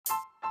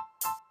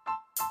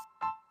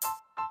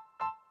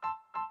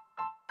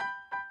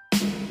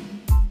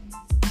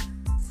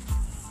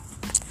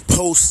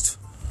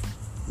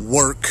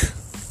post-work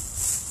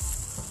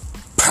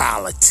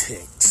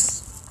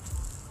politics.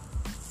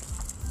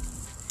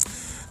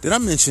 Did I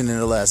mention in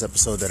the last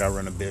episode that I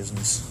run a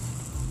business?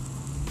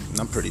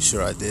 I'm pretty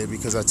sure I did,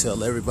 because I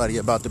tell everybody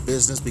about the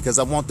business because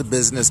I want the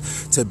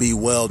business to be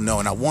well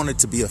known. I want it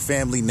to be a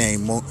family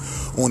name,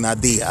 Una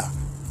Dia.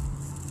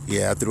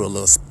 Yeah, I threw a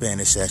little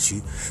Spanish at you,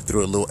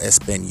 threw a little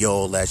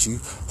Espanol at you.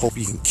 Hope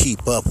you can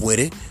keep up with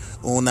it.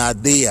 Una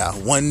Dia,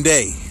 one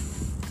day.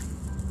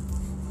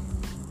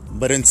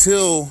 But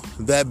until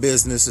that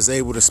business is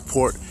able to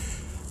support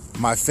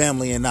my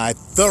family and I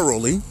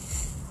thoroughly,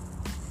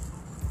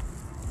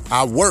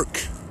 I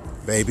work,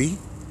 baby.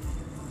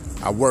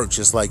 I work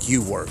just like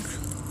you work.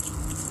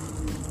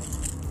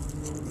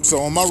 So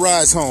on my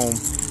rides home,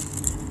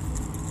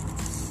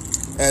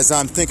 as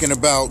I'm thinking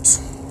about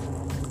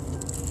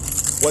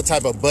what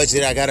type of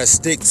budget I gotta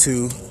stick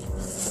to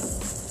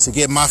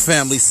get my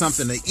family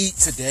something to eat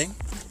today,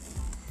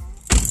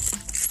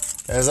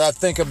 as I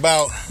think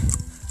about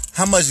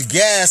how much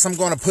gas I'm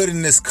gonna put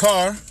in this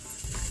car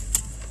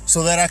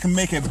so that I can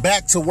make it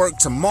back to work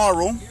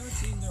tomorrow,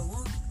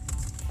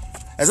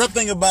 as I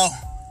think about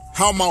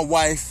how my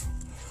wife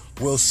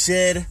will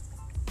shed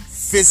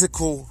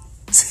physical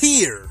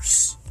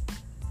tears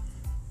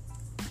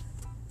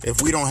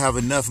if we don't have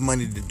enough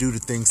money to do the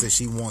things that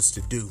she wants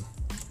to do,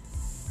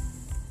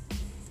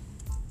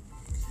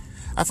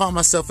 I found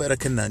myself at a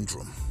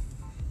conundrum.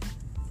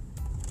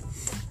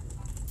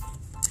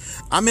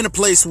 I'm in a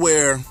place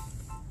where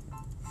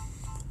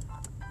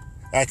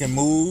I can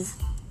move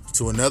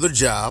to another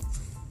job,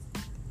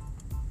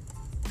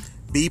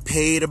 be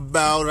paid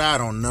about,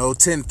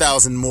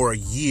 $10,000 more a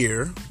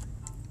year.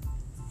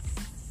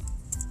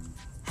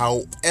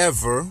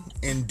 However,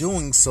 in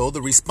doing so,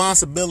 the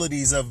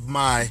responsibilities of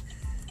my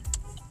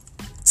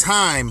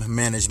time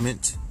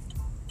management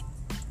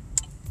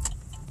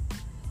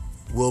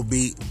will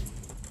be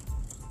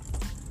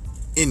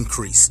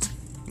increased.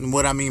 And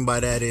what I mean by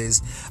that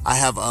is I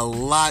have a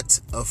lot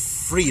of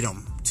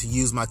freedom to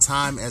use my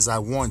time as I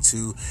want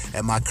to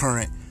at my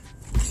current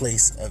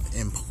place of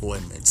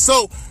employment.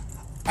 So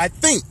I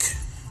think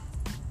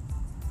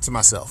to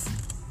myself,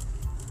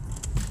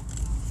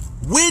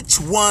 which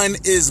one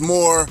is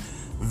more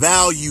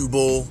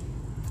valuable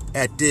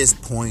at this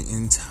point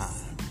in time?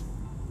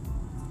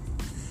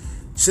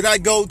 Should I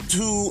go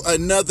to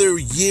another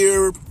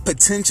year,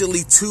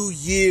 potentially 2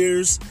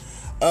 years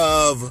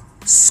of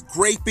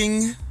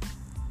scraping?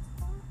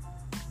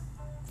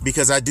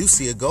 Because I do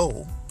see a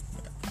goal.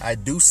 I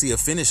do see a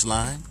finish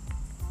line.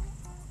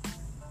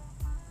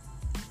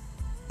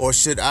 Or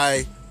should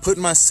I put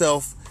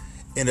myself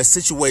in a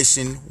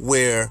situation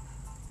where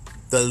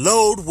the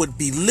load would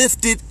be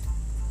lifted,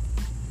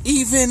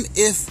 even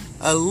if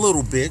a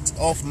little bit,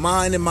 off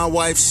mine and my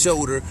wife's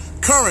shoulder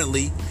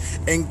currently,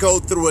 and go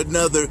through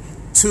another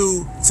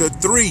 2 to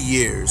 3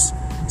 years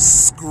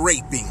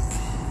scraping?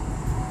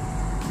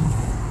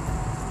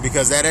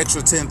 Because that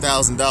extra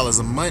 $10,000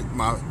 a month,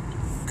 my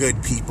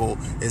good people,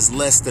 is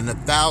less than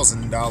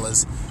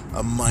 $1,000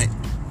 a month.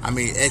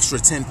 Extra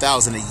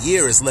 $10,000 a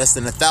year is less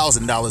than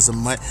 $1,000 a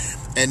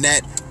month, and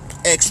that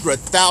extra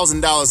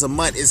 $1,000 a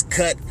month is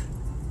cut,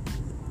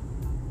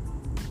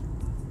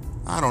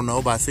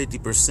 by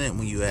 50%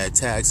 when you add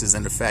taxes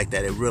and the fact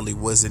that it really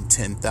wasn't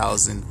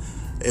 $10,000.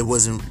 It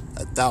wasn't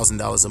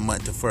 $1,000 a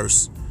month to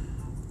first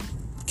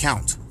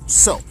count.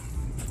 So,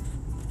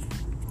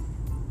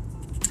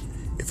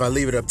 if I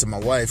leave it up to my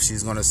wife,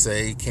 she's going to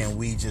say, can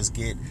we just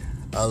get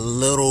a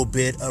little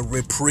bit of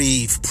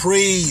reprieve?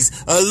 Please,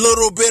 a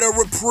little bit of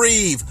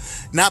reprieve.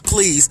 Not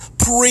please,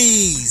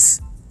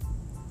 please,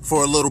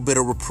 for a little bit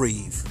of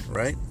reprieve,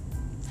 right?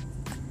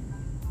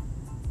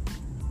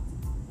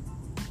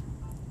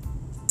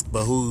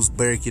 But who's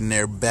breaking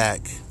their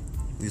back?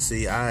 You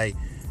see, I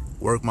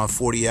work my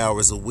 40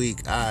 hours a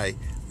week. I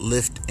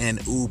Lyft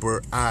and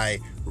Uber. I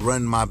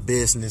run my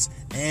business.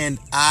 And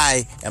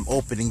I am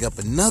opening up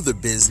another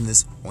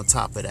business on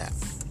top of that.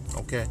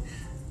 Okay?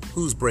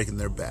 Who's breaking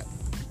their back?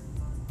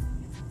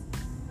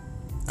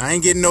 I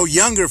ain't getting no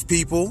younger,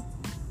 people.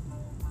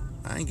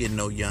 I ain't getting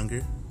no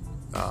younger.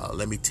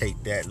 Let me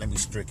take that. Let me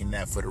stricken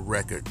that for the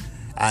record.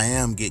 I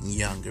am getting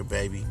younger,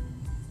 baby.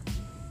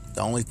 The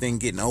only thing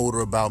getting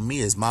older about me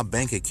is my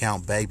bank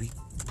account, baby.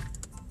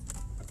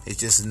 It's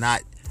just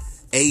not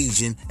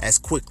aging as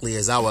quickly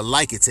as I would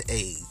like it to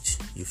age.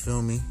 You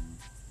feel me?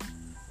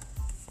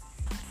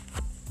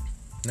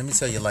 Let me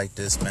tell you like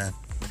this, man.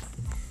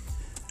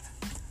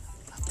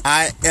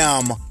 I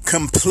am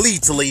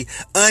completely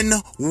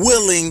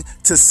unwilling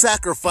to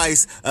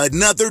sacrifice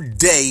another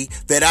day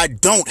that I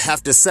don't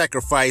have to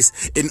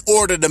sacrifice in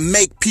order to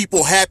make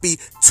people happy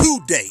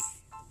today.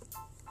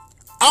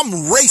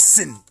 I'm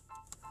racing,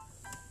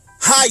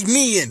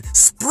 high-kneeing,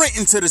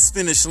 sprinting to this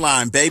finish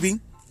line, baby.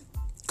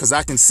 Because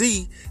I can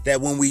see that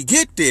when we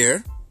get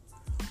there,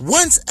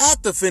 once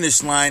at the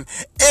finish line,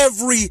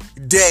 every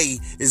day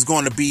is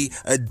going to be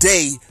a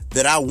day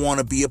that I want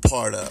to be a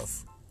part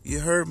of. You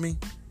heard me?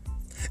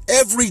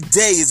 Every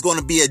day is going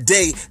to be a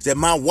day that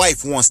my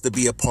wife wants to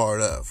be a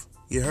part of.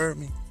 You heard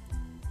me?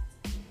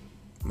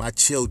 my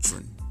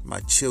children, my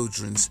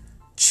children's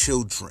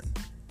children.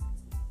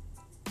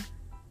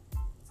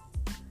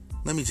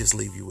 Let me just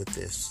leave you with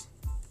this.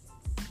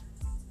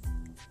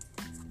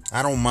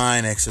 I don't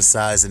mind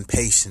exercising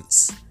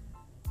patience,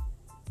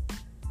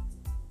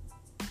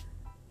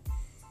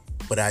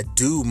 but I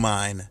do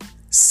mind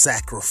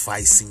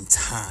sacrificing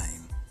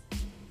time.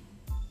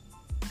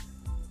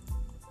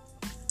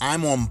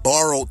 I'm on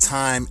borrowed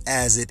time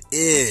as it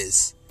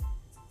is.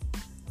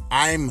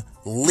 I'm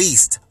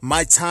leased.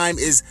 My time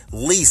is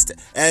leased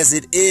as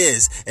it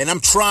is. And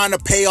I'm trying to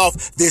pay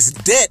off this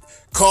debt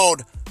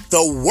called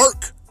the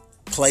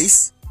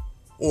workplace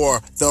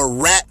or the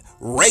rat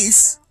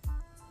race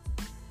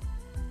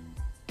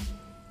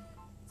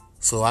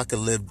so I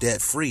can live debt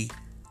free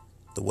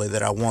the way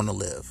that I want to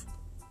live.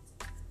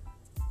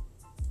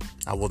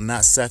 I will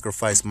not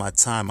sacrifice my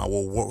time. I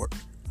will work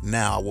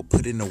now. I will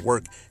put in the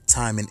work,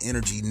 time, and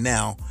energy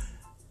now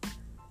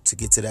to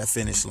get to that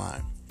finish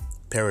line.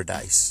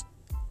 Paradise.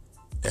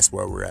 That's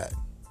where we're at.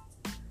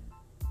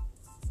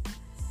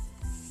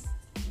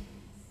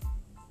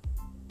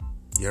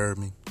 You heard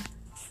me?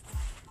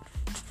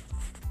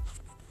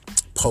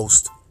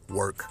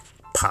 Post-work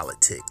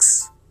politics.